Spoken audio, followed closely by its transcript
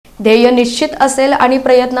ध्येय निश्चित असेल आणि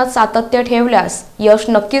प्रयत्नात सातत्य ठेवल्यास यश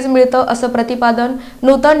नक्कीच मिळतं, असं प्रतिपादन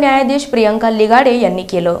नूतन न्यायाधीश प्रियांका लिगाडे यांनी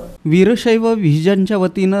केलं। वीरशैव व्हिजनच्या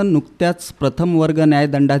वतीनं नुकत्याच प्रथम वर्ग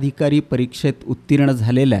न्यायदंडाधिकारी परीक्षेत उत्तीर्ण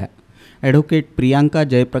झालेल्या ॲडव्होकेट प्रियांका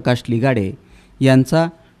जयप्रकाश लिगाडे यांचा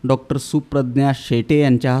डॉक्टर सुप्रज्ञा शेटे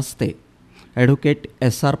यांच्या हस्ते, ॲडव्होकेट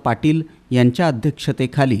SR पाटील यांच्या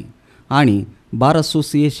अध्यक्षतेखाली आणि बार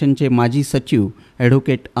असोसिएशनचे माजी सचिव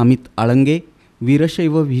ॲडव्होकेट अमित आळंगे,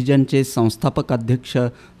 वीरशैव व्हिजनचे संस्थापक अध्यक्ष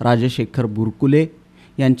राजशेखर बुरकुले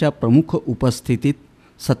यांच्या प्रमुख उपस्थितीत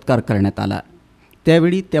सत्कार करण्यात आला।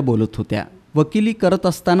 त्यावेळी त्या बोलत होत्या। वकिली करत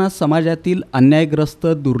असताना समाजातील अन्यायग्रस्त,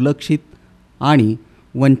 दुर्लक्षित आणि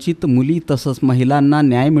वंचित मुली तसंच महिलांना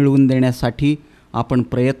न्याय मिळवून देण्यासाठी आपण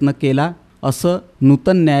प्रयत्न केला, असं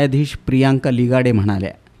नूतन न्यायाधीश प्रियांका लिगाडे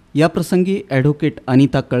म्हणाल्या। याप्रसंगी ॲडव्होकेट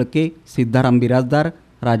अनिता कळके, सिद्धाराम बिराजदार,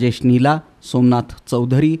 राजेश नीला, सोमनाथ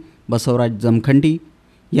चौधरी, बसवराज जमखंडी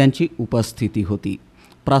यांची उपस्थिती होती।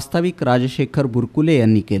 प्रास्ताविक राजशेखर बुरकुले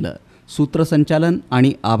यांनी केलं। सूत्रसंचालन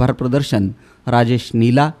आणि आभार प्रदर्शन राजेश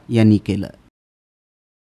नीला यांनी केलं।